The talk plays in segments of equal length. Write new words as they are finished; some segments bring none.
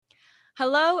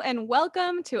Hello and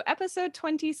welcome to episode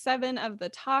 27 of the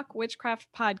Talk Witchcraft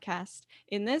podcast.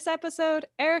 In this episode,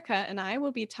 Erica and I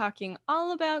will be talking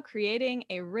all about creating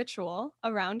a ritual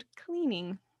around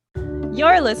cleaning.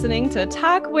 You're listening to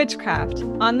Talk Witchcraft.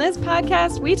 On this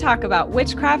podcast, we talk about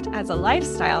witchcraft as a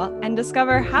lifestyle and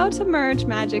discover how to merge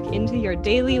magic into your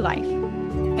daily life.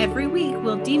 Every week,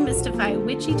 we'll demystify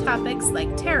witchy topics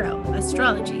like tarot,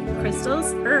 astrology,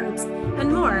 crystals, herbs,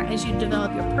 and more as you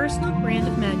develop your personal brand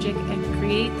of magic and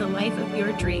create the life of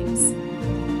your dreams.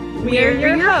 We're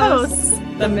your hosts,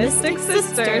 the Mystic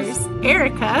Sisters,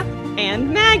 Erica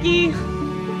and Maggie.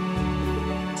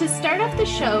 To start off the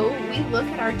show, we look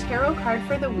at our tarot card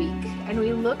for the week, and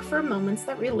we look for moments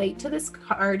that relate to this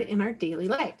card in our daily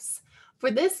lives. For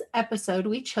this episode,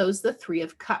 we chose the Three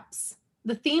of Cups.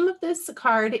 The theme of this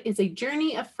card is a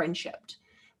journey of friendship.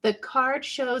 The card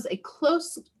shows a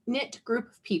close-knit group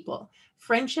of people.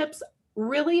 Friendships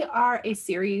really are a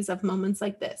series of moments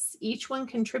like this, each one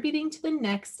contributing to the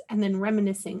next and then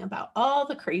reminiscing about all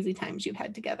the crazy times you've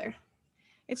had together.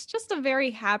 It's just a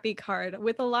very happy card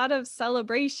with a lot of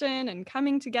celebration and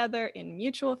coming together in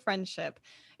mutual friendship.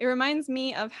 It reminds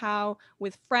me of how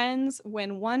with friends,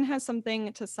 when one has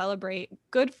something to celebrate,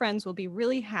 good friends will be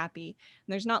really happy.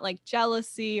 And there's not like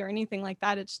jealousy or anything like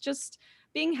that. It's just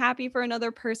being happy for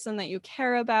another person that you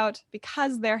care about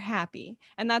because they're happy.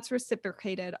 And that's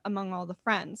reciprocated among all the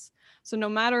friends. So no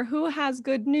matter who has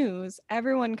good news,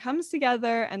 everyone comes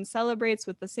together and celebrates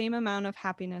with the same amount of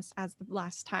happiness as the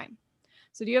last time.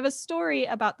 So do you have a story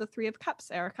about the Three of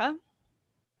Cups, Erica?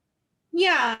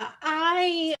 Yeah,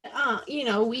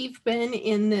 we've been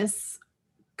in this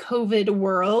COVID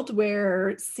world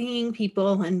where seeing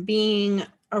people and being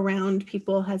around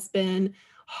people has been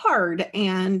hard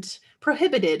and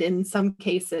prohibited in some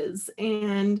cases.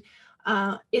 And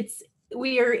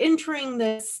we are entering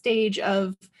the stage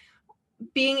of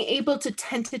being able to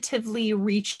tentatively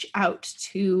reach out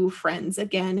to friends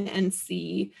again and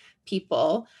see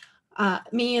people.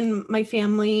 Me and my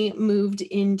family moved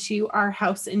into our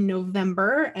house in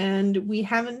November, and we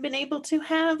haven't been able to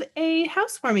have a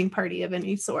housewarming party of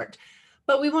any sort.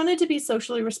 But we wanted to be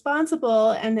socially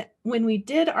responsible, and when we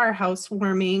did our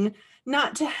housewarming,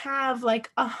 not to have like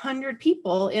 100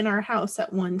 people in our house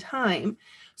at one time.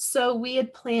 So we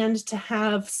had planned to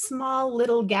have small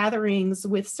little gatherings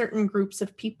with certain groups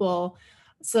of people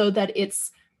so that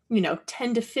it's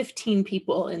 10 to 15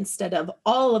 people instead of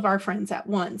all of our friends at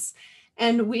once.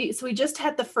 And we just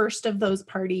had the first of those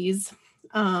parties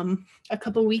a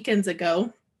couple weekends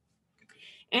ago.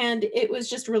 And it was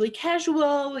just really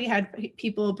casual. We had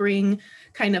people bring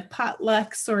kind of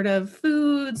potluck sort of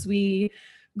foods. We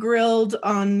grilled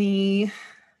on the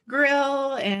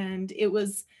grill, and it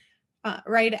was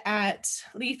right at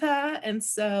Letha. And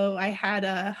so I had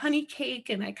a honey cake,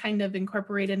 and I kind of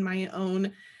incorporated my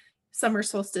own summer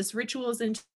solstice rituals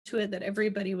into it that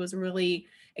everybody was really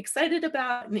excited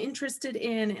about and interested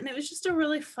in. And it was just a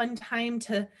really fun time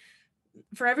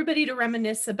for everybody to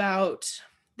reminisce about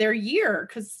their year,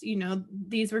 because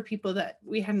these were people that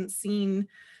we hadn't seen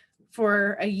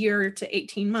for a year to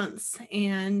 18 months,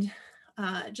 and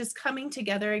just coming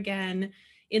together again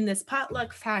in this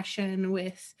potluck fashion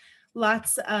with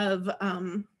lots of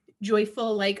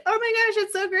joyful, like, oh my gosh,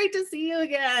 it's so great to see you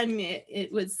again.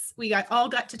 We all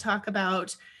got to talk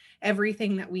about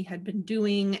everything that we had been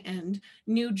doing and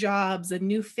new jobs and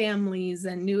new families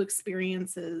and new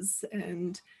experiences,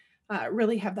 and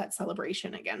really have that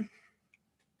celebration again.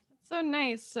 So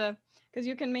nice because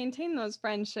you can maintain those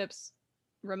friendships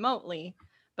remotely,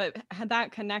 but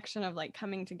that connection of like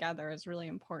coming together is really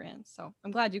important. So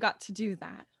I'm glad you got to do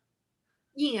that.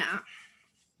 Yeah.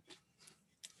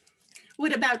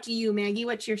 What about you, Maggie?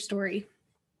 What's your story?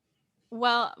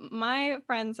 Well, my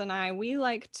friends and I, we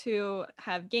like to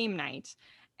have game night.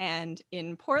 And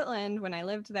in Portland, when I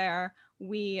lived there,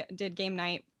 we did game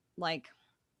night like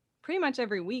pretty much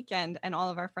every weekend, and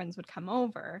all of our friends would come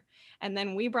over. And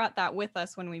then we brought that with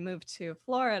us when we moved to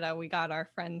Florida. We got our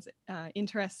friends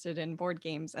interested in board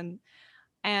games.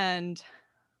 And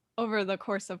over the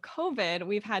course of COVID,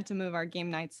 we've had to move our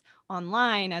game nights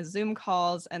online as Zoom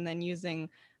calls and then using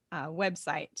a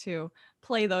website to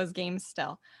play those games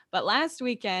still. But last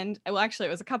weekend, well, actually,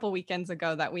 it was a couple weekends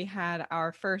ago that we had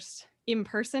our first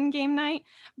in-person game night,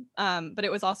 but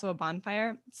it was also a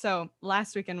bonfire. So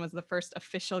last weekend was the first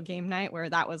official game night where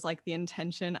that was like the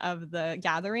intention of the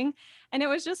gathering. And it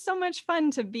was just so much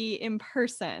fun to be in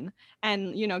person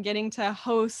and, getting to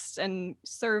host and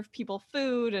serve people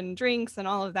food and drinks and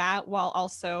all of that while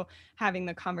also having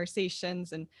the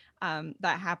conversations and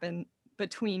that happen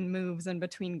between moves and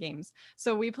between games.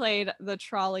 So we played the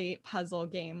trolley puzzle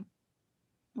game.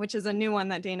 which is a new one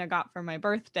that Dana got for my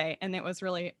birthday. And it was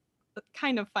really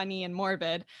kind of funny and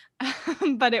morbid,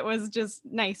 but it was just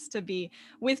nice to be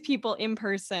with people in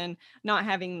person, not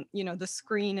having, the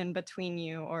screen in between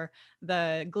you or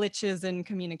the glitches in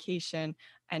communication,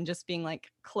 and just being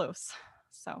like close.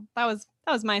 So that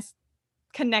was my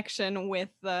connection with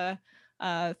the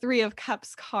Three of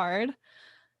Cups card.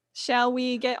 Shall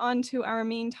we get on to our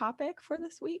main topic for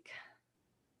this week?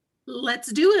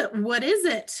 Let's do it. What is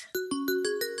it?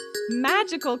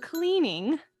 Magical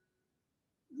cleaning.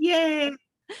 Yay.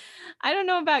 I don't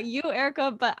know about you,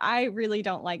 Erica, but I really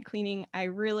don't like cleaning. I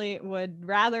really would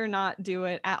rather not do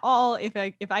it at all. If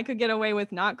I could get away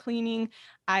with not cleaning,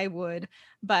 I would.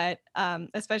 But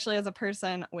especially as a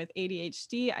person with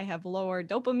ADHD, I have lower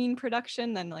dopamine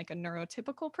production than like a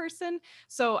neurotypical person.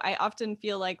 So I often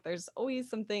feel like there's always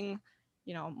something,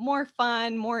 more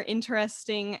fun, more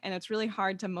interesting, and it's really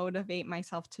hard to motivate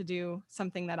myself to do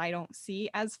something that I don't see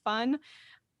as fun,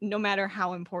 no matter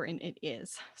how important it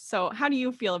is. So how do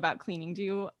you feel about cleaning? Do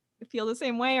you feel the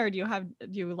same way, or do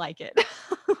you like it?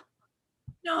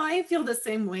 No, I feel the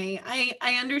same way.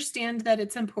 I understand that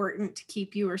it's important to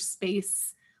keep your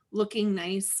space looking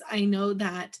nice. I know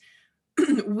that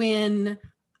when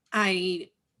I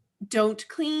don't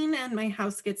clean and my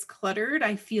house gets cluttered,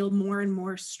 I feel more and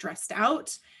more stressed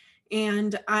out.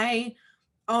 And I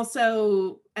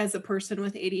also, as a person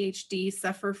with ADHD,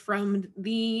 suffer from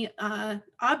the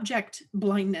object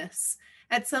blindness.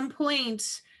 At some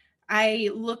point, I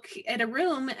look at a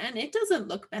room and it doesn't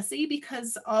look messy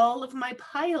because all of my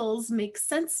piles make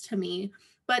sense to me.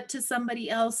 But to somebody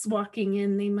else walking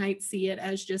in, they might see it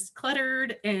as just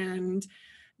cluttered and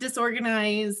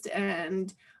disorganized.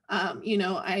 And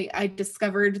I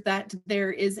discovered that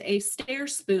there is a stair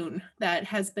spoon that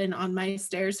has been on my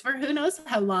stairs for who knows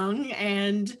how long,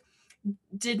 and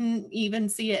didn't even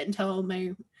see it until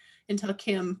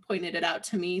Kim pointed it out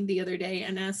to me the other day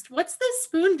and asked, "What's this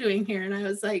spoon doing here?" And I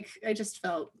was like, I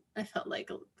felt like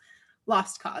a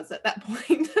lost cause at that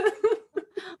point.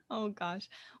 Oh gosh,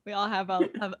 we all have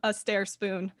a stair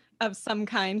spoon of some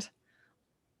kind,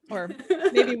 or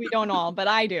maybe we don't all, but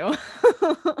I do.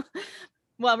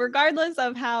 Well, regardless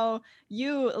of how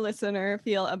you, listener,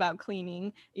 feel about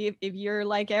cleaning, if you're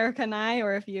like Erica and I,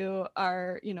 or if you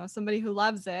are, somebody who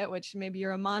loves it, which maybe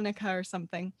you're a Monica or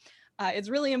something, it's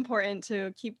really important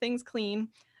to keep things clean,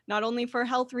 not only for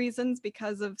health reasons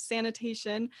because of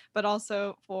sanitation, but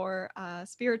also for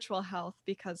spiritual health,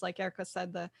 because like Erica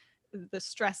said, the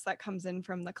stress that comes in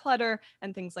from the clutter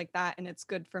and things like that, and it's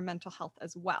good for mental health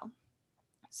as well.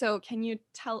 So can you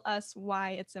tell us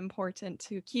why it's important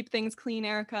to keep things clean,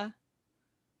 Erica?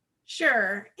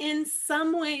 Sure. In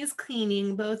some ways,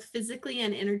 cleaning, both physically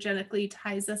and energetically,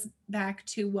 ties us back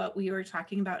to what we were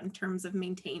talking about in terms of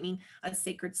maintaining a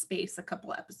sacred space a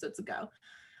couple episodes ago.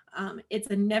 It's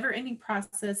a never ending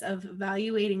process of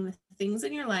evaluating the things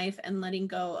in your life and letting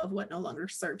go of what no longer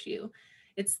serves you.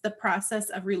 It's the process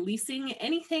of releasing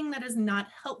anything that is not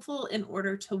helpful in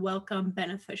order to welcome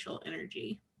beneficial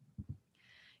energy.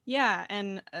 Yeah,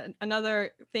 and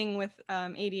another thing with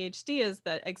ADHD is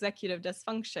the executive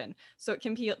dysfunction. So it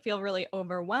can feel really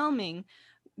overwhelming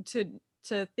to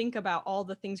think about all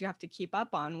the things you have to keep up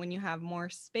on when you have more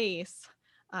space.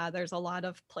 There's a lot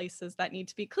of places that need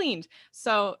to be cleaned.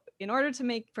 So in order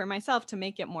for myself to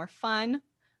make it more fun,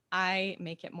 I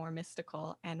make it more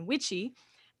mystical and witchy.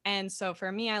 And so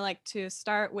for me, I like to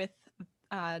start with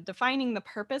defining the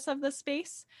purpose of the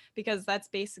space, because that's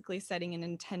basically setting an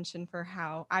intention for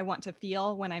how I want to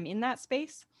feel when I'm in that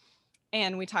space.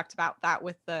 And we talked about that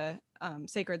with the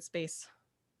sacred space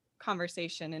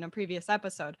conversation in a previous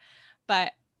episode.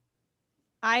 But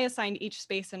I assigned each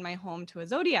space in my home to a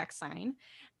zodiac sign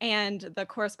and the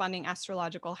corresponding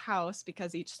astrological house,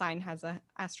 because each sign has an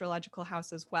astrological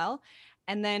house as well.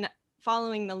 And then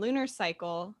following the lunar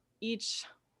cycle,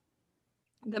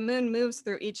 the moon moves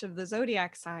through each of the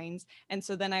zodiac signs. And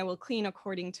so then I will clean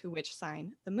according to which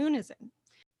sign the moon is in.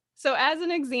 So as an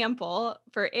example,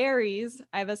 for Aries,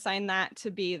 I've assigned that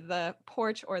to be the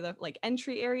porch or the like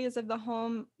entry areas of the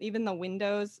home, even the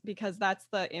windows, because that's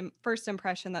the first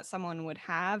impression that someone would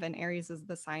have. And Aries is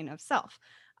the sign of self,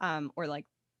 or like,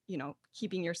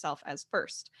 keeping yourself as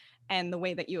first and the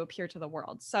way that you appear to the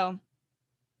world. So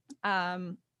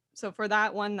for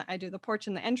that one, I do the porch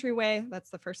and the entryway. That's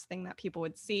the first thing that people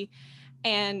would see.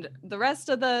 And the rest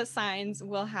of the signs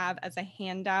will have as a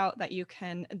handout that you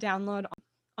can download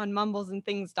on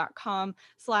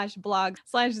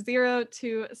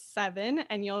mumblesandthings.com/blog/027.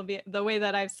 And you'll be the way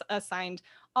that I've assigned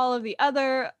all of the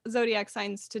other zodiac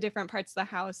signs to different parts of the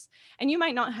house. And you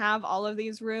might not have all of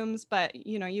these rooms, but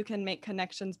you can make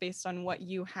connections based on what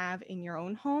you have in your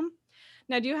own home.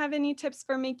 Now, do you have any tips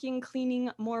for making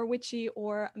cleaning more witchy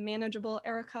or manageable,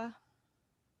 Erica?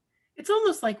 It's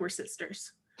almost like we're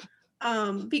sisters.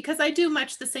 Because I do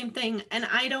much the same thing, and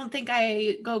I don't think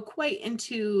I go quite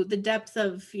into the depth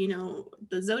of,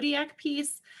 the zodiac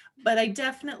piece, but I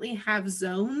definitely have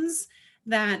zones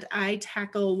that I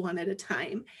tackle one at a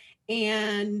time.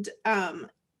 And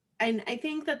I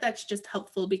think that that's just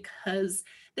helpful because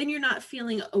then you're not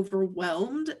feeling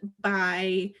overwhelmed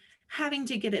by having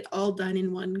to get it all done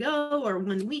in one go or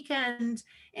one weekend,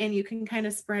 and you can kind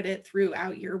of spread it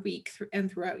throughout your week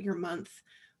and throughout your month.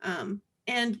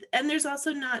 And there's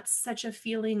also not such a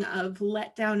feeling of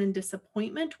letdown and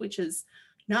disappointment, which is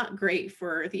not great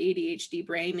for the ADHD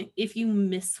brain if you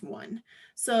miss one.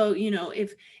 So,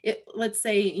 if it, let's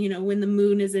say, when the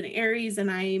moon is in Aries and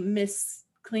I miss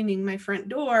cleaning my front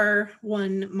door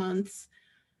one month,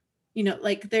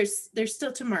 like there's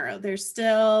still tomorrow. There's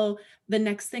still the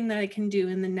next thing that I can do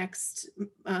in the next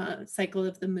cycle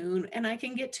of the moon, and I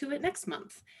can get to it next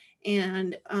month.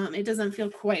 And it doesn't feel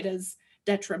quite as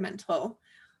detrimental.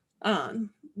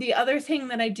 The other thing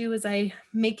that I do is I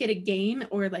make it a game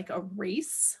or like a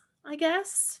race, I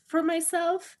guess, for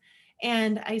myself.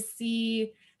 And I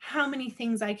see how many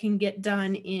things I can get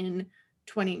done in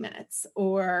 20 minutes,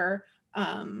 or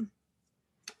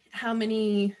how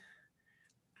many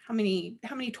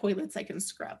toilets I can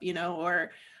scrub,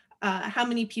 or how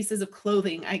many pieces of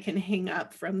clothing I can hang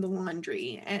up from the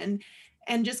laundry,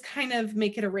 and just kind of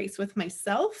make it a race with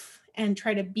myself and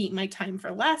try to beat my time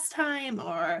for last time,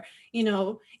 or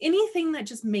anything that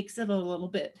just makes it a little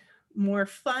bit more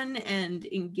fun and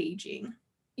engaging.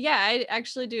 Yeah, I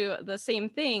actually do the same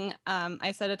thing.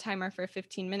 I set a timer for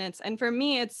 15 minutes. And for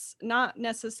me, it's not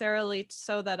necessarily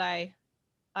so that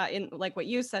in like what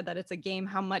you said, that it's a game,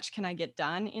 how much can I get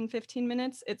done in 15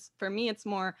 minutes? For me, it's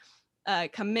more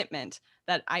commitment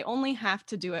that I only have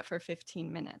to do it for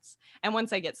 15 minutes. And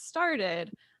once I get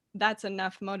started, that's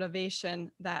enough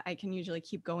motivation that I can usually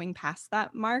keep going past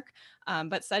that mark.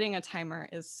 But setting a timer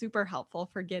is super helpful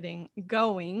for getting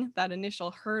going, that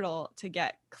initial hurdle to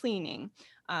get cleaning.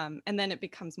 And then it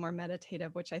becomes more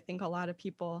meditative, which I think a lot of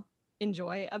people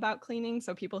enjoy about cleaning.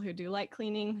 So people who do like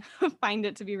cleaning find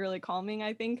it to be really calming,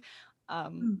 I think.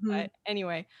 Mhm. But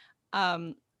anyway,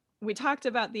 um, we talked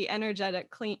about the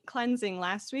energetic cleansing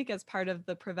last week as part of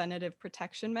the preventative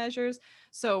protection measures.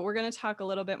 So we're going to talk a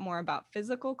little bit more about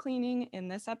physical cleaning in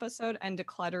this episode and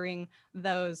decluttering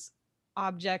those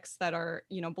objects that are,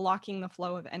 blocking the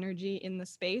flow of energy in the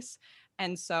space.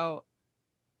 And so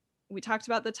we talked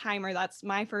about the timer. That's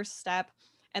my first step.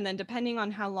 And then depending on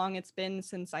how long it's been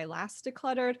since I last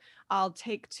decluttered, I'll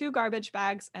take 2 garbage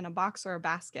bags and a box or a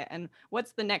basket. And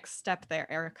what's the next step there,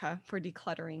 Erica, for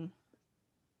decluttering?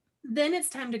 Then it's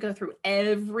time to go through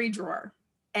every drawer,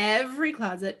 every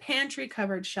closet, pantry,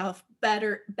 cupboard, shelf,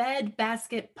 bed,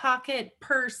 basket, pocket,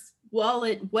 purse,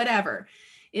 wallet, whatever.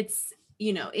 It's,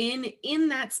 in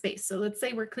that space. So let's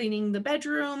say we're cleaning the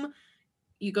bedroom,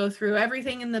 you go through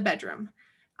everything in the bedroom.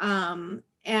 And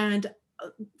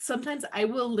sometimes I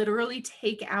will literally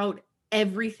take out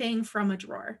everything from a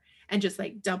drawer and just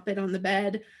like dump it on the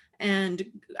bed. And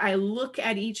I look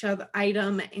at each of the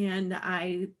item and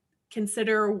I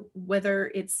consider whether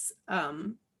it's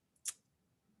in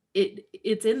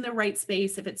the right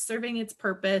space, if it's serving its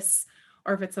purpose,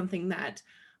 or if it's something that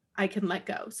I can let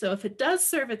go. So if it does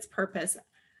serve its purpose,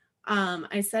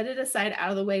 I set it aside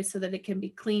out of the way so that it can be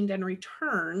cleaned and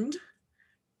returned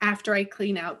after I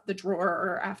clean out the drawer,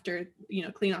 or after,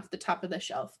 clean off the top of the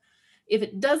shelf. If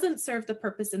it doesn't serve the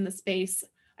purpose in the space,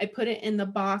 I put it in the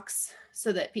box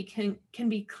so that it can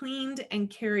be cleaned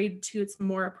and carried to its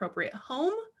more appropriate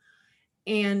home,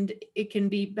 and it can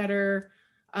be better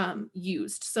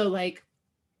used. So like,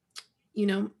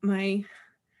 my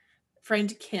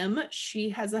friend Kim, she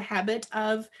has a habit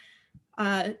of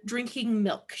drinking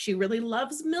milk. She really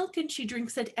loves milk and she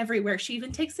drinks it everywhere. She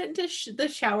even takes it into the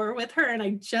shower with her, and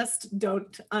I just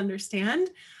don't understand.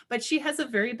 But she has a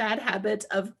very bad habit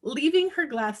of leaving her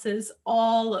glasses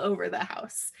all over the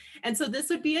house. And so this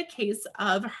would be a case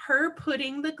of her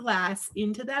putting the glass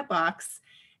into that box,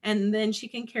 and then she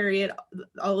can carry it,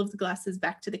 all of the glasses,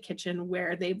 back to the kitchen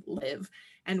where they live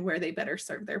and where they better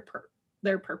serve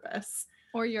their purpose.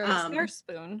 Or your stair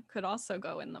spoon could also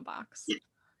go in the box.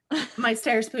 My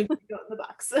stair spoon can go in the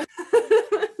box.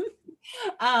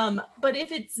 But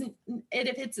if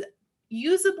it's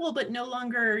usable but no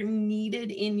longer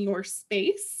needed in your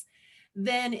space,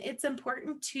 then it's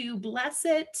important to bless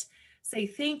it, say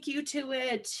thank you to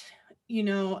it,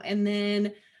 and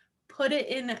then put it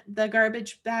in the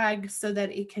garbage bag so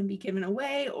that it can be given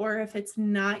away, or if it's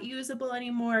not usable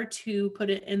anymore, to put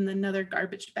it in another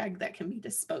garbage bag that can be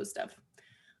disposed of.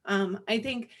 I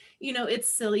think, it's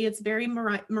silly. It's very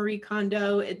Marie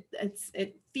Kondo.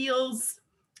 It feels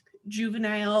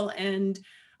juvenile and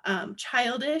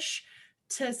childish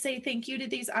to say thank you to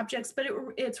these objects, but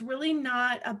it's really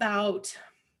not about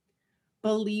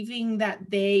believing that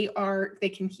they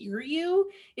can hear you.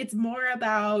 It's more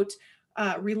about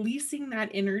releasing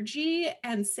that energy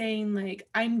and saying, like,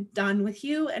 I'm done with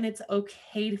you and it's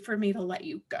okay for me to let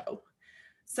you go.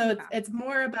 So it's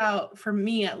more about, for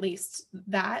me at least,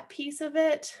 that piece of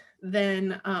it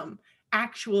than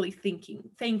actually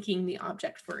thanking the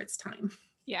object for its time.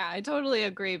 Yeah, I totally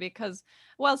agree because,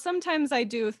 well, sometimes I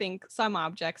do think some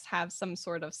objects have some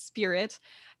sort of spirit.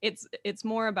 It's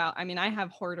more about, I mean, I have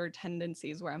hoarder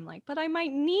tendencies where I'm like, but I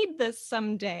might need this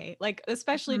someday. Like,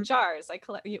 especially Mhm. jars. I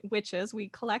collect witches, we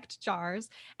collect jars,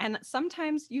 and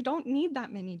sometimes you don't need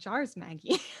that many jars,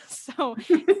 Maggie. So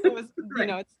it was,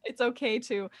 Right. it's okay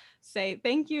to say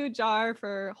thank you, jar,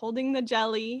 for holding the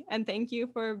jelly, and thank you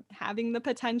for having the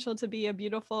potential to be a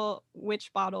beautiful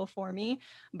witch bottle for me,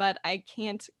 but I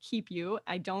can't keep you.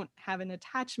 I don't have an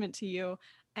attachment to you,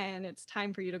 and it's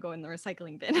time for you to go in the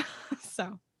recycling bin.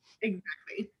 So,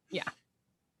 Exactly. yeah.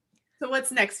 So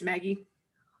what's next, Maggie?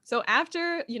 So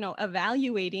after,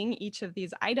 evaluating each of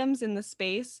these items in the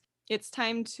space, it's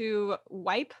time to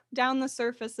wipe down the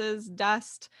surfaces,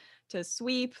 dust, to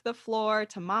sweep the floor,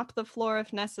 to mop the floor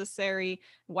if necessary,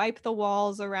 wipe the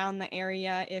walls around the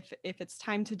area if it's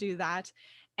time to do that.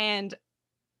 And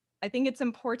I think it's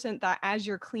important that as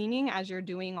you're cleaning, as you're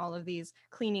doing all of these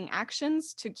cleaning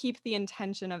actions, to keep the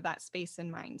intention of that space in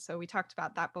mind. So we talked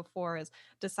about that before, is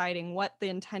deciding what the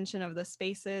intention of the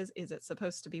space is. Is it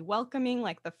supposed to be welcoming,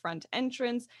 like the front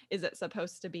entrance? Is it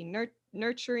supposed to be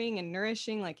nurturing and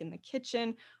nourishing, like in the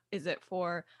kitchen? Is it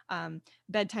for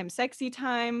bedtime sexy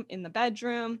time in the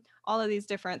bedroom? All of these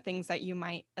different things that you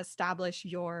might establish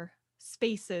your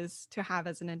spaces to have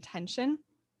as an intention.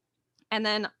 And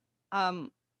then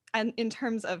um, and in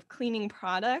terms of cleaning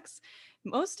products,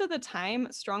 most of the time,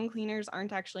 strong cleaners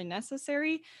aren't actually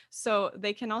necessary. So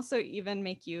they can also even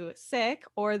make you sick,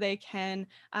 or they can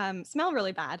smell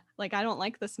really bad. Like, I don't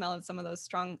like the smell of some of those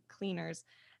strong cleaners,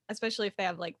 especially if they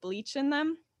have like bleach in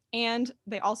them. And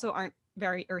they also aren't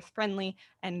very earth friendly,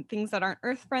 and things that aren't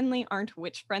earth friendly aren't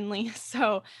witch friendly.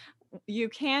 So you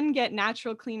can get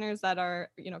natural cleaners that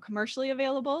are, commercially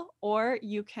available, or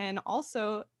you can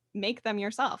also make them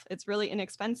yourself. It's really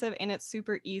inexpensive and it's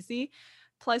super easy.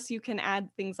 Plus, you can add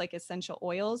things like essential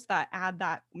oils that add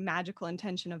that magical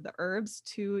intention of the herbs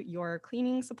to your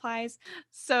cleaning supplies.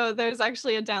 So, there's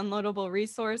actually a downloadable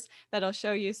resource that'll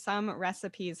show you some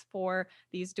recipes for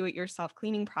these do it yourself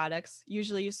cleaning products.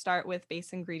 Usually, you start with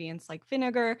base ingredients like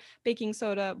vinegar, baking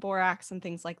soda, borax, and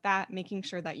things like that, making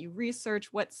sure that you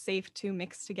research what's safe to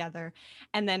mix together,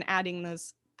 and then adding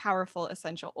those powerful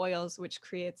essential oils, which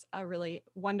creates a really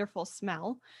wonderful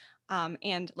smell.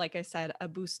 And like I said, a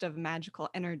boost of magical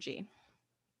energy.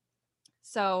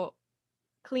 So,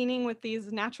 cleaning with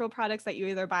these natural products that you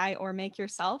either buy or make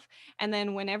yourself. And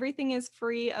then when everything is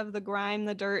free of the grime,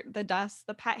 the dirt, the dust,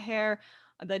 the pet hair,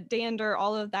 the dander,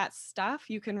 all of that stuff,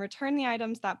 you can return the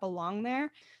items that belong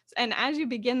there. And as you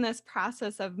begin this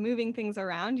process of moving things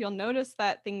around, you'll notice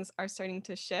that things are starting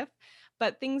to shift,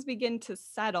 but things begin to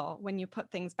settle when you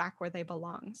put things back where they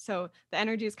belong. So the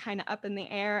energy is kind of up in the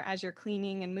air as you're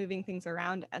cleaning and moving things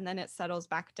around, and then it settles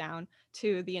back down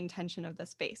to the intention of the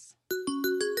space.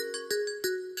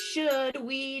 Should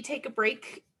we take a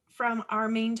break from our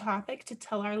main topic to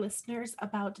tell our listeners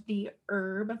about the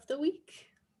herb of the week?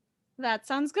 That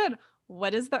sounds good.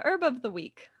 What is the herb of the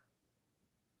week?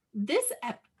 This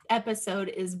episode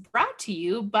is brought to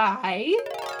you by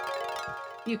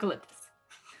eucalyptus.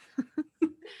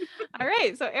 All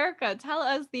right. So, Erica, tell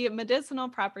us the medicinal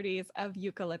properties of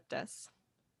eucalyptus.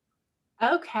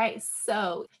 Okay,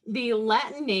 so the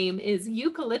Latin name is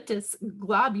Eucalyptus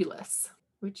globulus,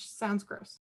 which sounds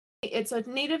gross. It's a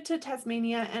native to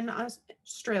Tasmania and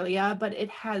Australia, but it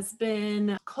has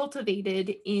been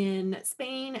cultivated in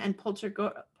Spain and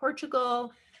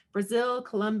Portugal, Brazil,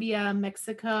 Colombia,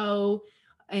 Mexico,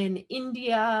 and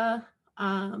India,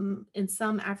 in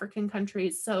some African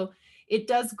countries. So it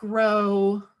does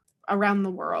grow around the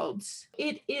world.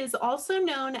 It is also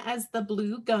known as the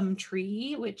blue gum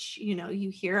tree, which,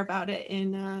 you hear about it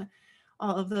in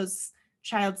all of those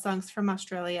child songs from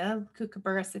Australia.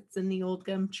 Kookaburra sits in the old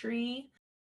gum tree.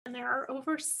 And there are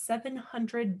over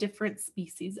 700 different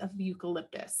species of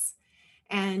eucalyptus,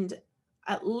 and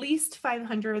at least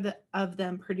 500 of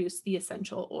them produce the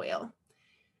essential oil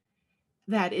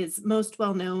that is most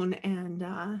well known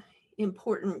and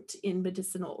important in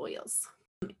medicinal oils.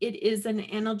 It is an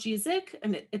analgesic,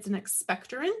 and it's an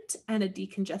expectorant and a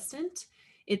decongestant.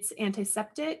 It's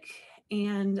antiseptic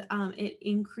and it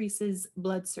increases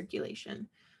blood circulation.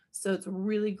 So it's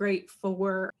really great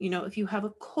for, if you have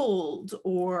a cold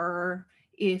or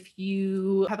if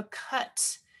you have a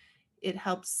cut, it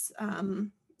helps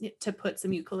to put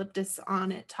some eucalyptus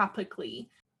on it topically.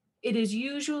 It is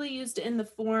usually used in the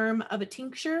form of a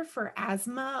tincture for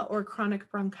asthma or chronic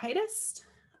bronchitis.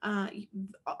 Uh,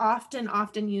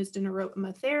 often used in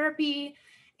aromatherapy.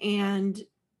 And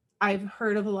I've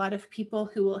heard of a lot of people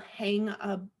who will hang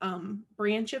a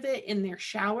branch of it in their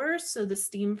showers. So the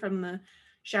steam from the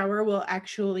shower will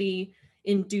actually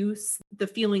induce the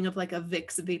feeling of like a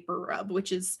Vicks vapor rub,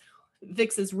 which is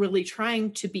Vicks is really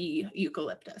trying to be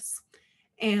eucalyptus.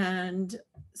 And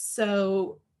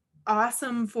so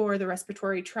awesome for the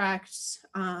respiratory tract.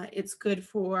 It's good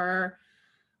for,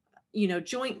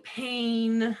 joint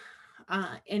pain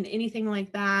and anything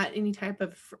like that, any type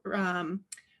of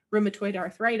rheumatoid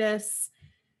arthritis.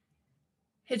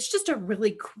 It's just a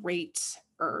really great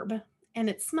herb and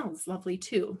it smells lovely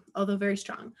too, although very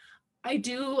strong. I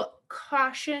do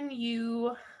caution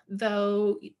you,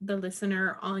 though, the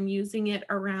listener, on using it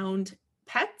around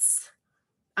pets.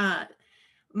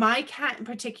 My cat in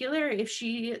particular, if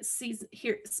she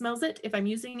smells it, if I'm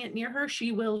using it near her,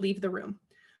 she will leave the room.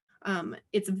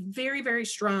 It's very, very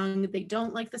strong. They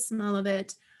don't like the smell of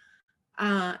it.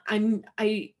 I'm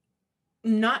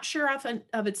not sure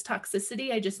of its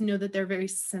toxicity. I just know that they're very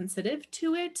sensitive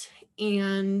to it.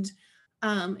 And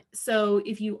so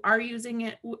if you are using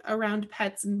it around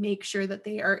pets, make sure that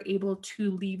they are able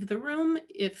to leave the room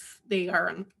if they are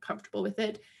uncomfortable with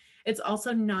it. It's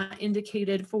also not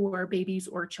indicated for babies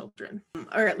or children,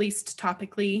 or at least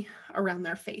topically around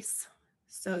their face.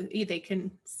 So they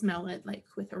can smell it like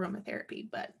with aromatherapy,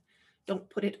 but don't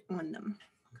put it on them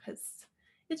because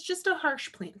it's just a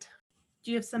harsh plant.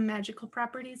 Do you have some magical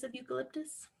properties of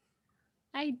eucalyptus?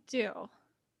 I do.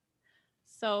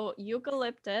 So,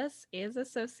 eucalyptus is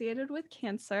associated with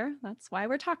Cancer. That's why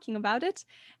we're talking about it.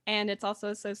 And it's also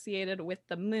associated with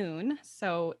the moon.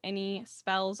 So, any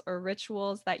spells or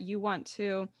rituals that you want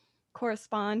to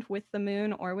correspond with the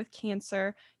moon or with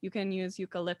Cancer, you can use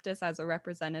eucalyptus as a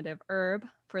representative herb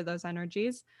for those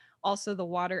energies. Also, the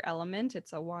water element,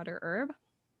 it's a water herb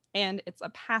and it's a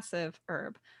passive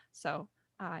herb. So,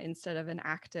 instead of an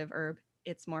active herb,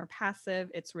 it's more passive,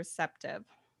 it's receptive.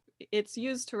 It's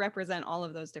used to represent all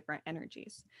of those different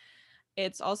energies.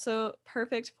 It's also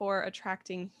perfect for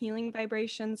attracting healing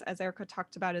vibrations. As Erica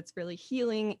talked about, it's really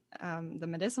healing, the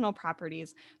medicinal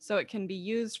properties. So it can be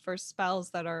used for spells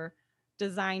that are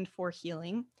designed for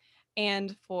healing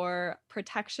and for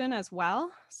protection as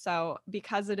well. So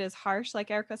because it is harsh,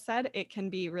 like Erica said, it can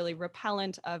be really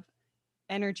repellent of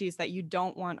energies that you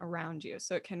don't want around you.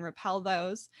 So it can repel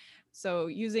those. So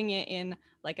using it in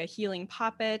like a healing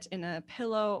poppet, in a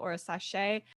pillow or a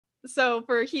sachet. So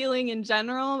for healing in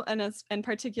general, and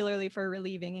particularly for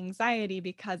relieving anxiety,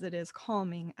 because it is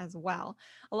calming as well.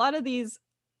 A lot of these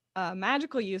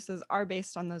magical uses are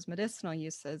based on those medicinal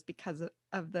uses because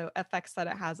of the effects that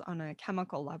it has on a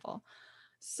chemical level.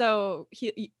 So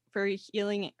for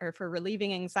healing or for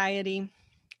relieving anxiety,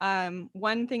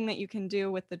 one thing that you can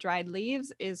do with the dried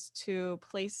leaves is to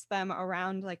place them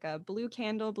around like a blue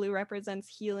candle. Blue represents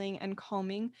healing and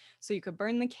calming. So you could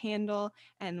burn the candle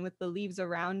and with the leaves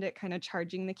around it, kind of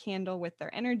charging the candle with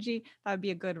their energy. That would be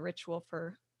a good ritual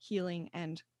for healing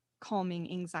and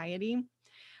calming anxiety.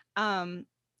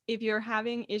 If you're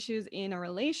having issues in a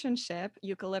relationship,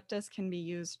 eucalyptus can be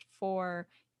used for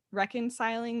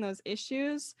reconciling those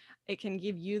issues. It can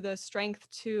give you the strength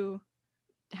to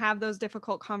have those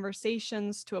difficult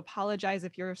conversations, to apologize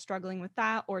if you're struggling with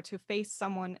that, or to face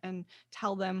someone and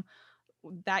tell them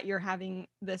that you're having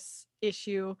this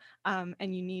issue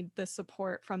and you need the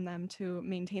support from them to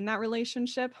maintain that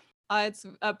relationship. It's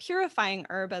a purifying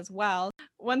herb as well.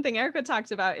 One thing Erica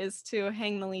talked about is to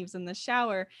hang the leaves in the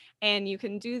shower, and you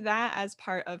can do that as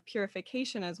part of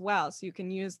purification as well. So you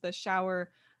can use the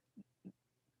shower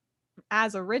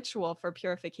as a ritual for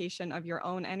purification of your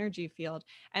own energy field.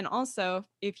 And also,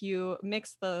 if you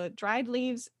mix the dried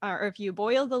leaves or if you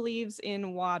boil the leaves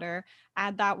in water,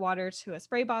 add that water to a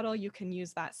spray bottle, you can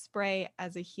use that spray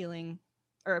as a healing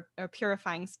or a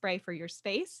purifying spray for your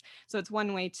space. So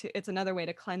it's another way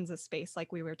to cleanse a space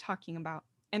like we were talking about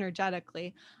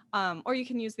energetically. Or you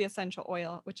can use the essential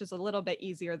oil, which is a little bit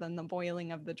easier than the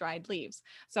boiling of the dried leaves.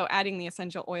 So adding the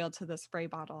essential oil to the spray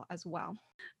bottle as well.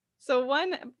 So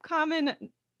one common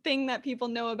thing that people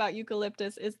know about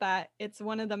eucalyptus is that it's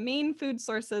one of the main food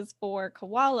sources for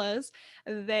koalas.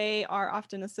 They are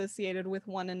often associated with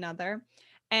one another.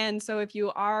 And so if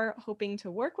you are hoping to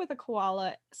work with a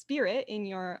koala spirit in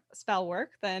your spell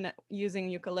work, then using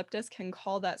eucalyptus can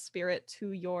call that spirit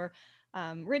to your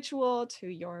ritual, to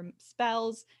your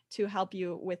spells, to help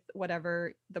you with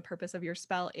whatever the purpose of your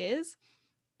spell is.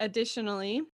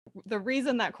 Additionally, the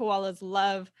reason that koalas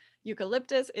love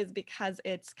eucalyptus is because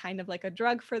it's kind of like a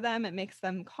drug for them. It makes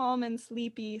them calm and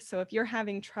sleepy. So if you're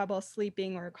having trouble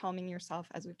sleeping or calming yourself,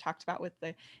 as we've talked about with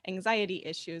the anxiety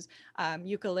issues,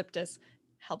 eucalyptus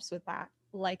helps with that,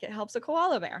 like it helps a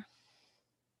koala bear.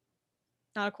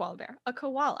 Not a koala bear, a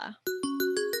koala.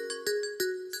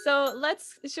 So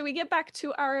should we get back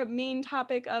to our main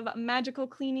topic of magical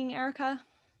cleaning, Erica?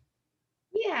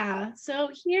 Yeah, so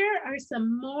here are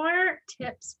some more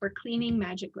tips for cleaning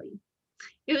magically.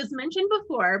 It was mentioned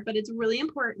before, but it's really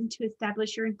important to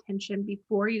establish your intention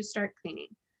before you start cleaning.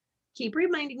 Keep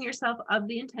reminding yourself of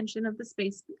the intention of the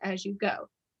space as you go.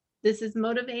 This is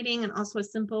motivating and also a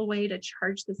simple way to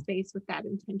charge the space with that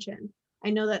intention. I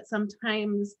know that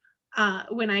sometimes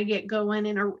when I get going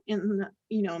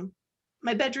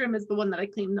my bedroom is the one that I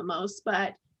clean the most,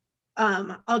 but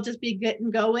I'll just be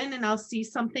getting going and I'll see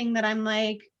something that I'm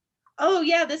like, oh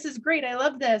yeah, this is great. I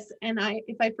love this. And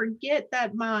if I forget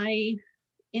that my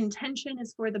intention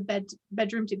is for the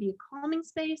bedroom to be a calming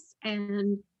space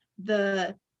and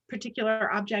the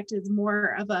particular object is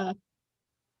more of a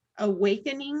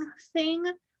awakening thing,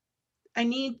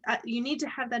 you need to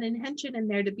have that intention in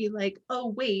there to be like, oh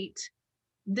wait,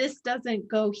 this doesn't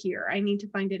go here. I need to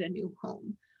find it a new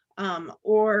home.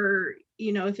 Or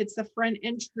if it's the front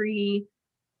entry,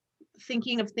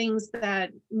 thinking of things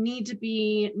that need to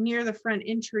be near the front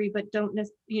entry but don't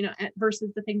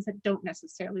versus the things that don't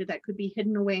necessarily, that could be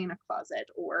hidden away in a closet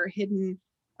or hidden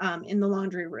in the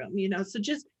laundry room, so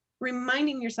just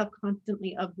reminding yourself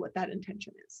constantly of what that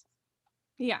intention is.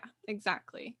 Yeah,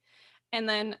 exactly. And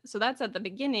then, so that's at the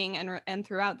beginning, and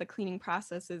throughout the cleaning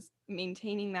process is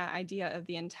maintaining that idea of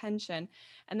the intention.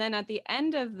 And then at the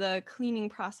end of the cleaning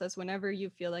process, whenever you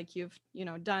feel like you've,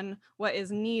 done what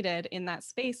is needed in that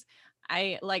space,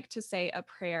 I like to say a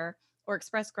prayer or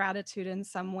express gratitude in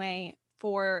some way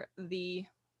for the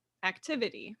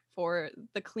activity, for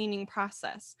the cleaning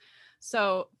process.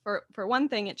 So for one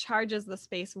thing, it charges the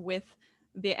space with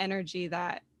the energy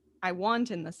that I want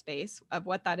in the space of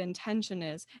what that intention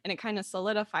is, and it kind of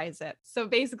solidifies it. So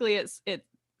basically it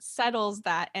settles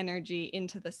that energy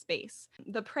into the space.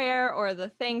 The prayer or the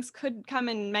thanks could come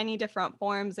in many different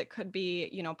forms. It could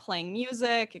be, playing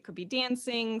music, it could be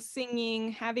dancing,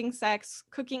 singing, having sex,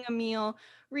 cooking a meal,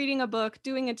 reading a book,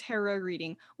 doing a tarot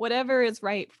reading. Whatever is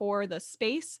right for the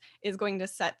space is going to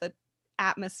set the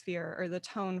atmosphere or the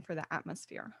tone for the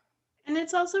atmosphere. And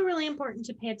it's also really important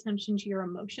to pay attention to your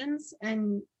emotions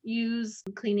and use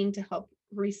cleaning to help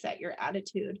reset your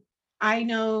attitude. I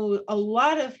know a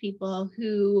lot of people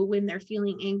who, when they're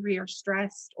feeling angry or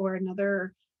stressed or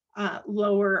another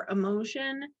lower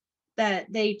emotion,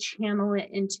 that they channel it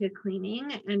into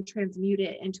cleaning and transmute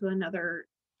it into another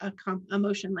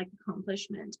emotion like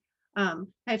accomplishment. I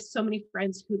have so many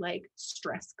friends who like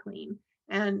stress clean,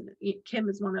 and Kim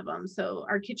is one of them. So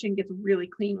our kitchen gets really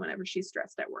clean whenever she's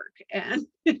stressed at work, and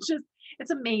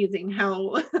it's amazing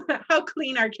how how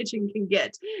clean our kitchen can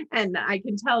get, and I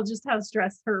can tell just how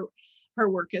stressed her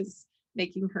work is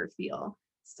making her feel.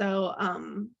 So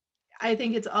I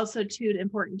think it's also too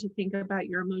important to think about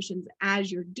your emotions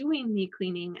as you're doing the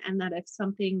cleaning, and that if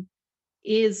something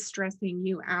is stressing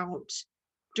you out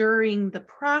during the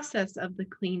process of the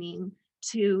cleaning,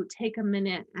 to take a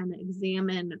minute and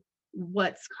examine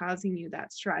what's causing you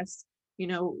that stress.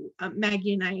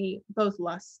 Maggie and I both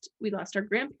lost our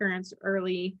grandparents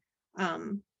early,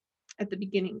 at the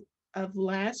beginning of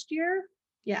last year.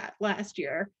 Yeah, last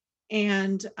year.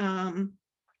 And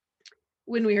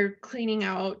when we were cleaning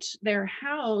out their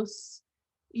house,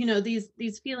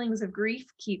 these feelings of grief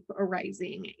keep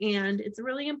arising, and it's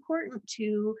really important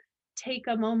to take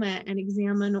a moment and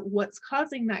examine what's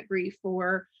causing that grief.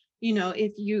 Or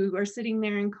if you are sitting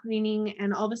there and cleaning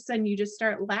and all of a sudden you just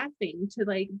start laughing, to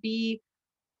like be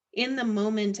in the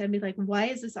moment and be like, why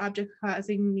is this object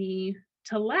causing me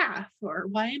to laugh? Or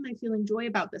why am I feeling joy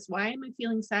about this? Why am I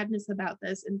feeling sadness about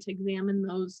this? And to examine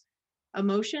those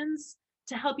emotions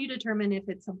to help you determine if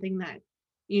it's something that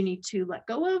you need to let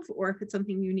go of, or if it's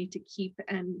something you need to keep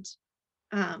and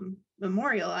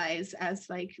memorialize as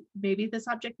like, maybe this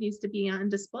object needs to be on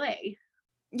display.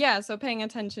 Yeah, so paying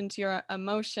attention to your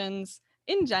emotions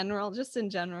in general, just in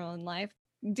general in life.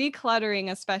 Decluttering,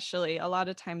 especially, a lot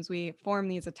of times we form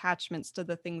these attachments to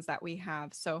the things that we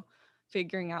have. So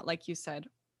figuring out, like you said,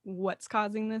 what's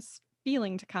causing this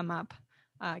feeling to come up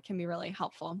can be really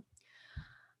helpful.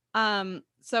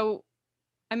 So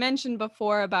I mentioned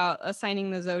before about assigning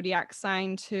the zodiac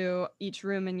sign to each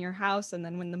room in your house. And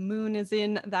then when the moon is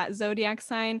in that zodiac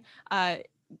sign,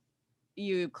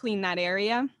 you clean that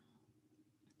area.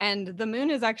 And the moon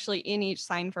is actually in each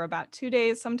sign for about 2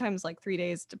 days, sometimes like 3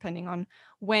 days, depending on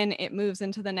when it moves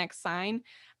into the next sign.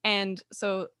 And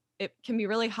so it can be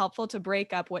really helpful to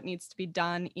break up what needs to be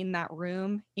done in that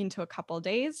room into a couple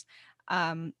days,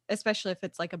 especially if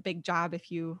it's like a big job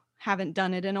if you haven't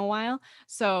done it in a while.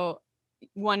 So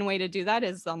one way to do that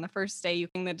is on the first day you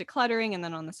doing the decluttering, and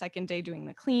then on the second day doing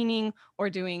the cleaning,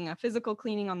 or doing a physical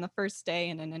cleaning on the first day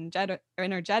and an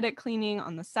energetic cleaning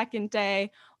on the second day,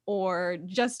 or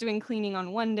just doing cleaning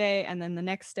on one day and then the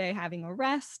next day having a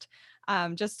rest,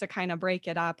 just to kind of break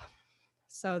it up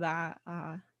so that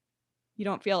you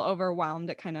don't feel overwhelmed.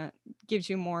 It kind of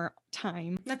gives you more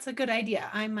time. That's a good idea.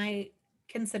 I might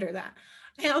consider that.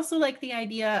 I also like the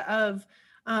idea of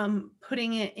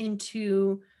putting it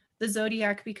into the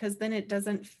zodiac, because then it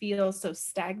doesn't feel so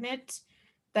stagnant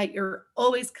that you're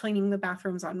always cleaning the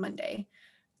bathrooms on Monday,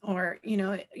 or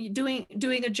doing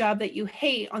a job that you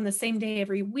hate on the same day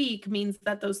every week means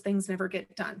that those things never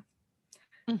get done.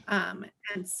 Mm.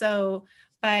 And so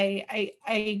I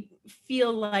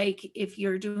feel like if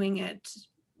you're doing it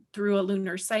through a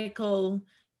lunar cycle,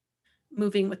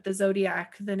 moving with the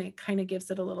zodiac, then it kind of gives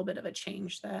it a little bit of a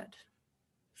change that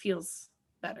feels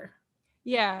better.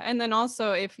 Yeah. And then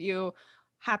also, if you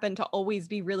happen to always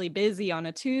be really busy on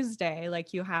a Tuesday,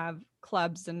 like you have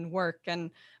clubs and work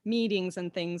and meetings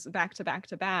and things back to back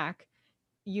to back,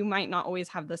 you might not always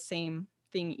have the same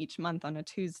thing each month on a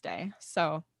Tuesday.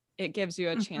 So it gives you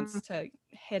a Mhm. chance to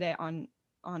hit it on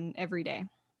every day.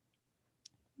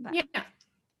 But Yeah.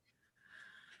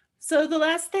 So the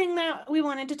last thing that we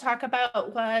wanted to talk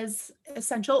about was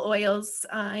essential oils.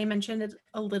 I mentioned it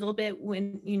a little bit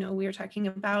when we were talking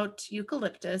about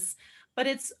eucalyptus, but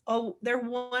they're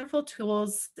wonderful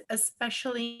tools,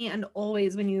 especially and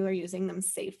always when you are using them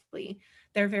safely.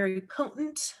 They're very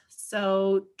potent,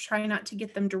 so try not to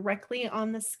get them directly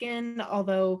on the skin.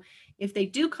 Although if they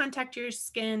do contact your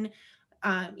skin,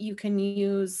 you can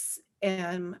use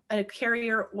a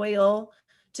carrier oil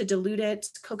to dilute it.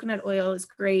 Coconut oil is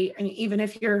great. I mean, even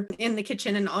if you're in the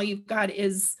kitchen and all you've got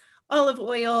is olive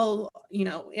oil,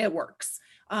 it works.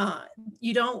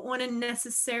 You don't want to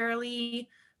necessarily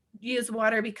use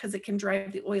water because it can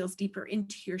drive the oils deeper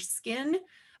into your skin.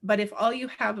 But if all you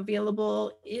have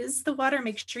available is the water,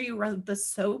 make sure you run the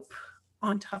soap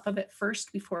on top of it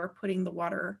first before putting the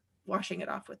water, washing it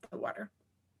off with the water.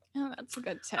 oh, that's a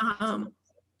good tip.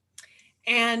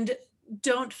 And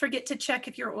don't forget to check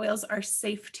if your oils are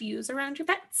safe to use around your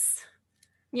pets.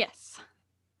 Yes,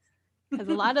 because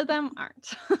a lot of them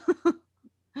aren't,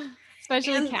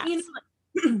 especially And cats.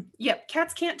 yep,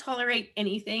 cats can't tolerate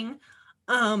anything.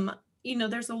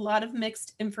 There's a lot of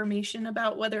mixed information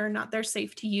about whether or not they're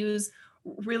safe to use.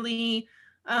 Really,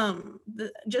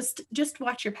 just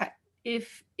watch your pet.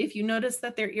 If you notice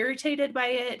that they're irritated by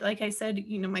it, like I said,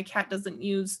 my cat doesn't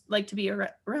like to be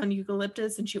around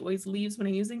eucalyptus, and she always leaves when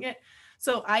I'm using it.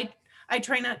 So I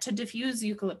try not to diffuse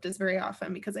eucalyptus very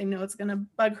often because I know it's going to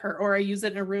bug her, or I use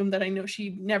it in a room that I know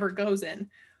she never goes in.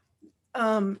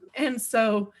 And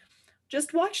so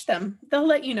just watch them. They'll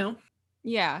let you know.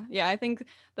 Yeah, I think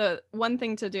the one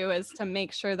thing to do is to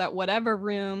make sure that whatever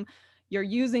room you're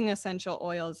using essential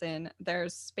oils in,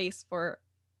 there's space for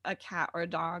a cat or a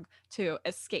dog to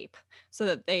escape, so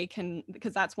that they can,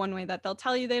 because that's one way that they'll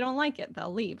tell you they don't like it.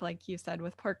 They'll leave, like you said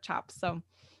with pork chops. So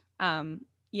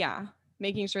yeah,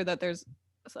 making sure that there's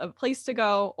a place to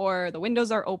go, or the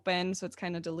windows are open so it's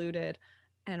kind of diluted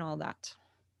and all that.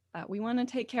 But we want to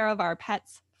take care of our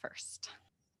pets first.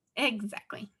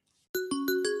 Exactly.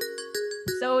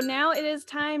 So now it is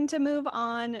time to move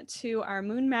on to our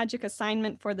moon magic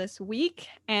assignment for this week.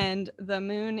 And the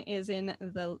moon is in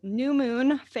the new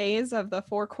moon phase of the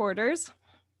 4 quarters.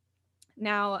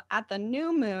 Now, at the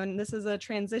new moon, this is a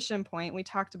transition point. We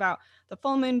talked about the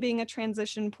full moon being a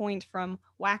transition point from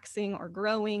waxing or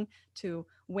growing to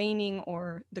waning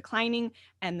or declining.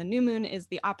 And the new moon is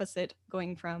the opposite,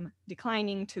 going from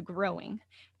declining to growing.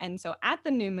 And so at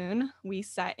the new moon, we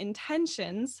set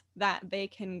intentions that they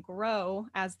can grow.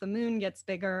 As the moon gets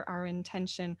bigger, our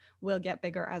intention will get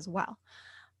bigger as well,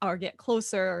 or get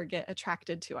closer, or get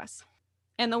attracted to us.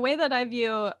 And the way that I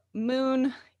view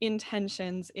moon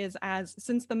intentions is as,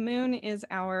 since the moon is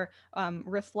our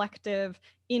reflective,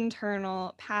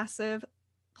 internal, passive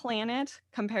planet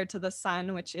compared to the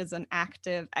sun, which is an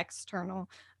active, external,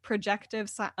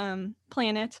 projective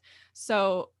planet.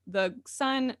 So the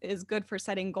sun is good for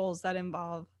setting goals that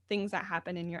involve things that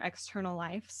happen in your external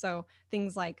life. So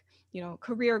things like,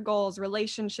 career goals,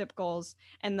 relationship goals,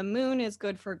 and the moon is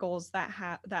good for goals that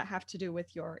have to do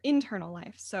with your internal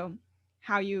life. So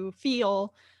how you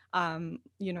feel,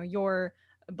 your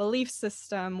belief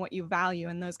system, what you value,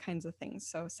 and those kinds of things.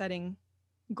 So setting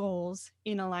goals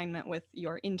in alignment with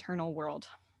your internal world.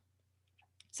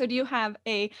 So do you have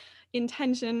an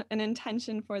intention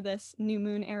for this new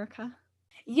moon, Erica?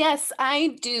 Yes,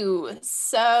 I do.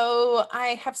 So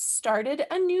I have started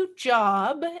a new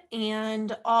job,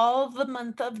 and all the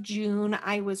month of June,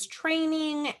 I was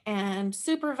training and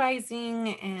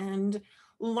supervising and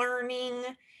learning.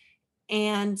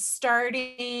 And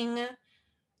starting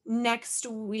next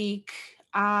week,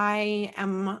 I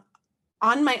am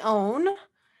on my own.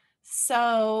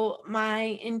 So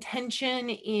my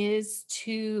intention is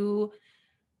to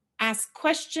ask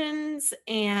questions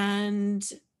and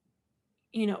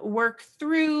work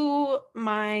through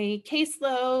my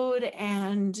caseload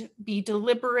and be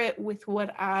deliberate with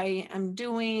what I am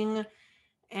doing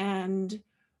and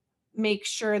make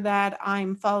sure that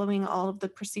I'm following all of the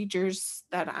procedures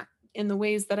in the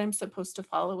ways that I'm supposed to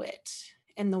follow it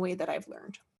in the way that I've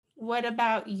learned. What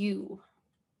about you?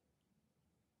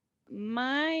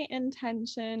 My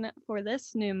intention for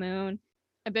this new moon,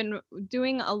 I've been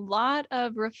doing a lot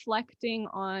of reflecting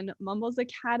on Mumbles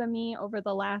Academy over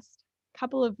the last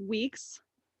couple of weeks.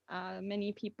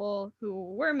 Many people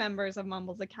who were members of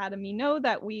Mumbles Academy know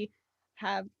that we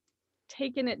have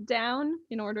taken it down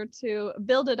in order to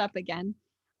build it up again.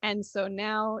 And so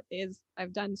now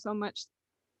I've done so much,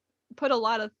 put a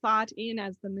lot of thought in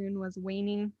as the moon was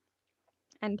waning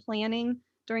and planning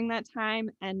during that time.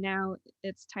 And now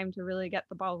it's time to really get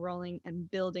the ball rolling and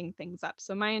building things up.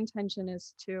 So my intention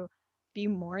is to be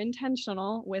more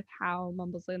intentional with how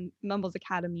Mumbles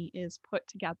Academy is put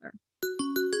together.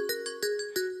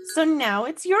 So now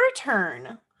it's your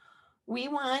turn. We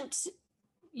want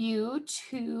you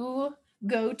to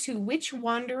go to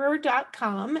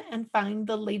witchwanderer.com and find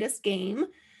the latest game.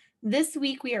 This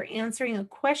week we are answering a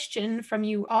question from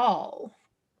you all.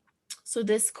 So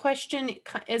this question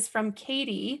is from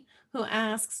Katie, who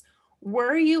asks,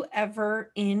 were you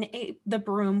ever in the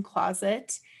broom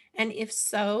closet? And if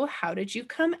so, how did you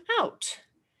come out?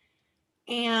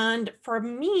 And for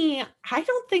me, I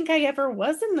don't think I ever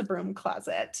was in the broom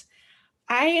closet.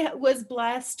 I was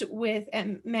blessed with,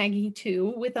 and Maggie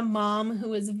too, with a mom who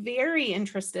was very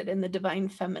interested in the divine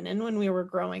feminine when we were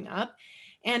growing up.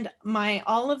 And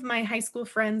all of my high school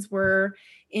friends were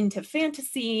into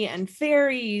fantasy and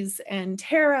fairies and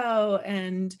tarot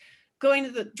and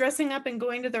dressing up and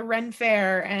going to the Ren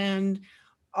Fair and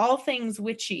all things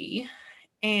witchy.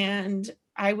 And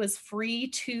I was free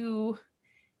to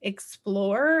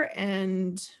explore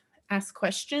and ask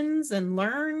questions and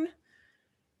learn.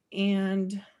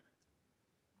 And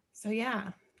so,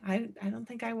 yeah, I don't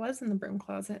think I was in the broom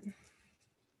closet.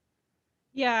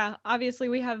 Yeah, obviously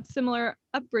we have similar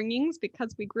upbringings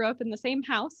because we grew up in the same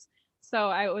house. So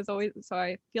I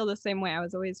feel the same way. I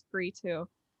was always free to,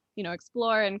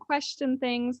 explore and question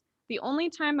things. The only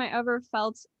time I ever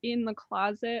felt in the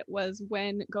closet was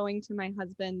when going to my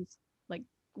husband's like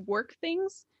work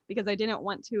things because I didn't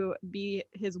want to be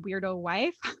his weirdo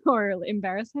wife or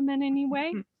embarrass him in any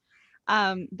way.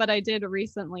 But I did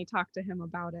recently talk to him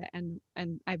about it, and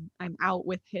I'm out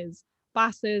with his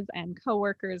bosses and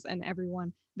coworkers and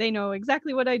everyone. They know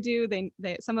exactly what I do. They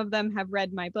some of them have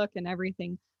read my book and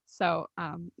everything. So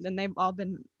then they've all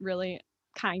been really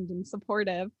kind and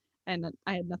supportive, and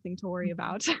I had nothing to worry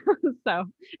about. So,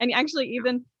 and actually,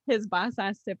 even his boss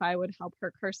asked if I would help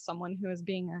her curse someone who was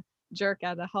being a jerk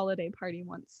at a holiday party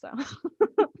once. So.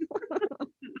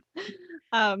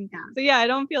 So yeah, I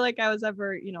don't feel like I was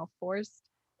ever, forced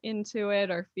into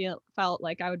it or felt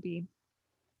like I would be,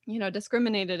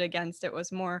 discriminated against. It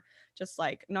was more just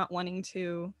like not wanting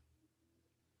to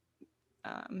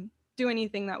do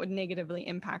anything that would negatively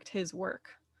impact his work.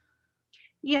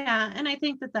 Yeah, and I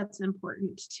think that that's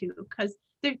important too, because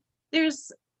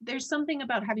there's something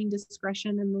about having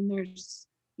discretion, and then there's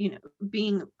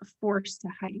being forced to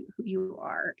hide who you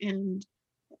are, and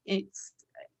it's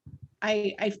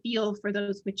I feel for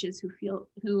those witches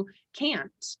who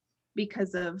can't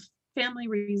because of family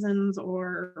reasons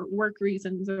or work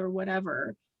reasons or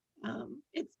whatever.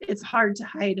 It's hard to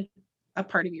hide a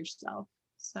part of yourself.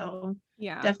 So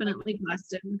Yeah. definitely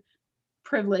blessed and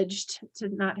privileged to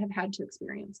not have had to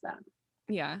experience that.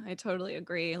 Yeah, I totally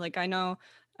agree. Like I know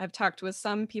I've talked with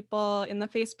some people in the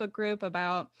Facebook group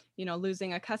about,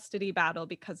 losing a custody battle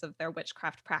because of their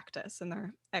witchcraft practice and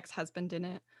their ex-husband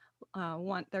didn't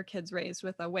want their kids raised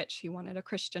with a witch. He wanted a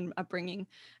Christian upbringing.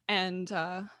 And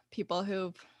people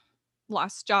who've,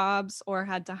 lost jobs or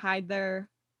had to hide their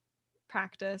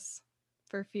practice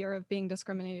for fear of being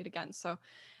discriminated against. So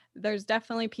there's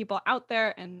definitely people out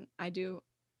there, and I do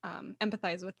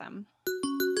empathize with them.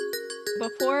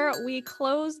 Before we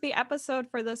close the episode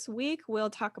for this week, we'll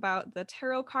talk about the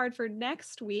tarot card for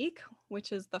next week,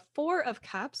 which is the Four of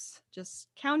Cups, just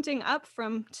counting up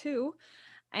from 2.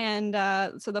 And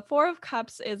so the Four of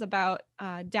Cups is about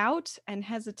doubt and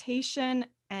hesitation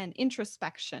and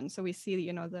introspection. So we see,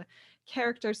 the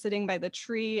character sitting by the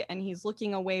tree, and he's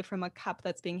looking away from a cup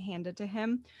that's being handed to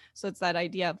him. So it's that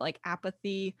idea of like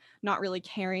apathy, not really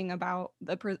caring about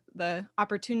the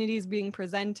opportunities being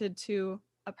presented to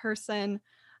a person,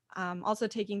 also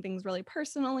taking things really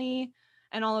personally,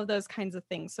 and all of those kinds of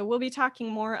things. So we'll be talking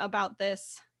more about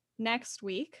this next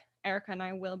week. Erica and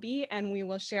I will be, and we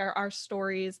will share our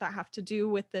stories that have to do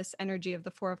with this energy of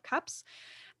the Four of Cups.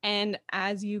 And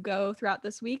as you go throughout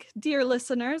this week, dear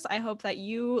listeners, I hope that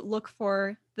you look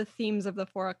for the themes of the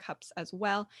Four of Cups as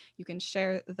well. You can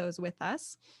share those with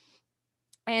us.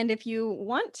 And if you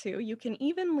want to, you can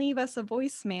even leave us a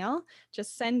voicemail.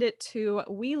 Just send it to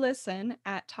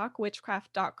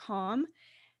welisten@talkwitchcraft.com.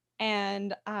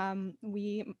 And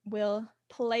we will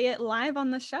play it live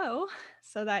on the show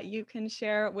so that you can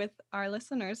share with our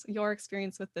listeners your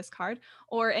experience with this card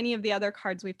or any of the other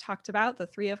cards we've talked about, the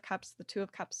Three of Cups, the Two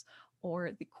of Cups,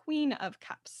 or the Queen of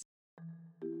Cups.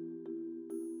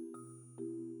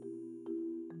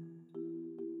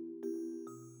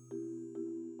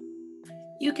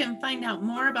 You can find out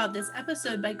more about this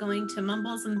episode by going to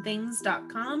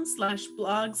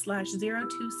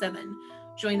mumblesandthings.com/blog/027.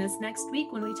 Join us next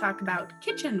week when we talk about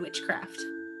kitchen witchcraft.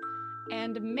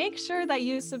 And make sure that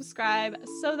you subscribe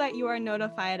so that you are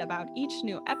notified about each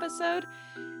new episode.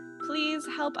 Please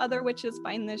help other witches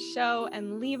find this show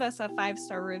and leave us a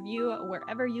 5-star review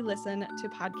wherever you listen to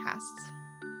podcasts.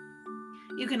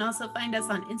 You can also find us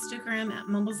on Instagram at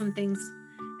Mumbles and Things,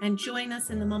 and join us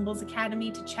in the Mumbles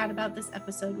Academy to chat about this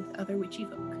episode with other witchy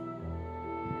folk.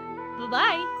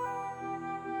 Bye-bye.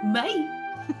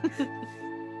 Bye.